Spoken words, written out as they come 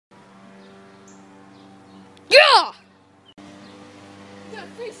Yeah! Yeah,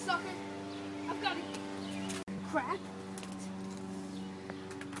 free sucker. I've got it. Crap.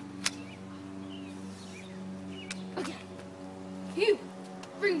 Okay. You,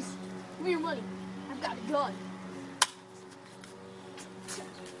 freeze. Give me your money. I've got a gun.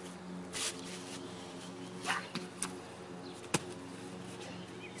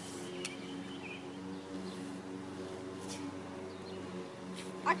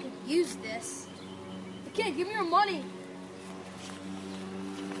 I could use this. Okay, give me your money.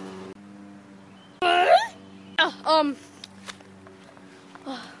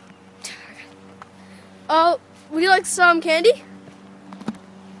 Would you like some candy?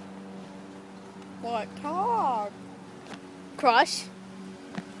 What kind? Crush.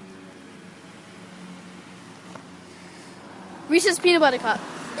 Reese's peanut butter cup.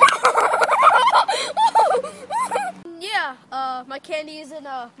 Yeah, my candy is in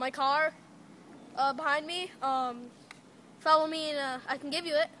my car behind me. Follow me and I can give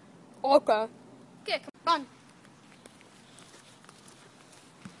you it. Okay. Okay, come on.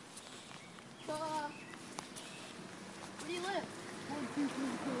 So, where do you live?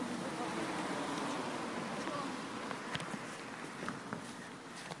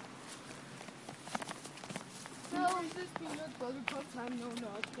 So, is this peanut butter cup time? No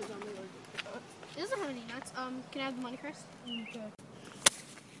nuts, because I'm allergic to nuts. It doesn't have any nuts. Can I have the money, Chris? Okay.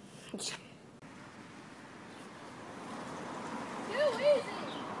 Too easy.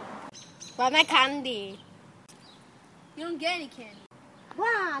 Why my candy? You don't get any candy.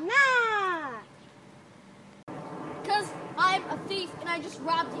 Why not? Because I'm a thief and I just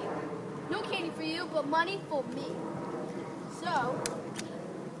robbed you. No candy for you, but money for me. So,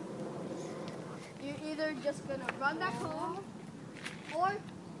 you're either just gonna run back home, or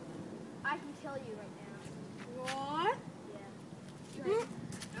I can kill you right now. What? Yeah.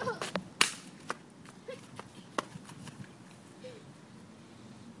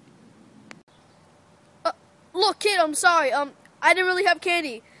 Look, kid, I'm sorry. I didn't really have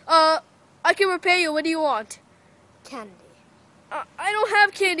candy. I can repay you. What do you want? Candy. I don't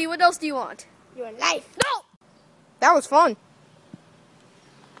have candy. What else do you want? Your life. No! That was fun.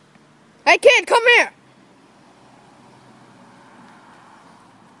 Hey, kid, come here.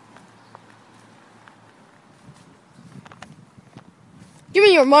 Give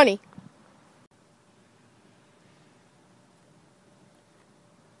me your money.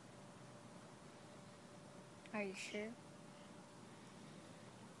 Are you sure?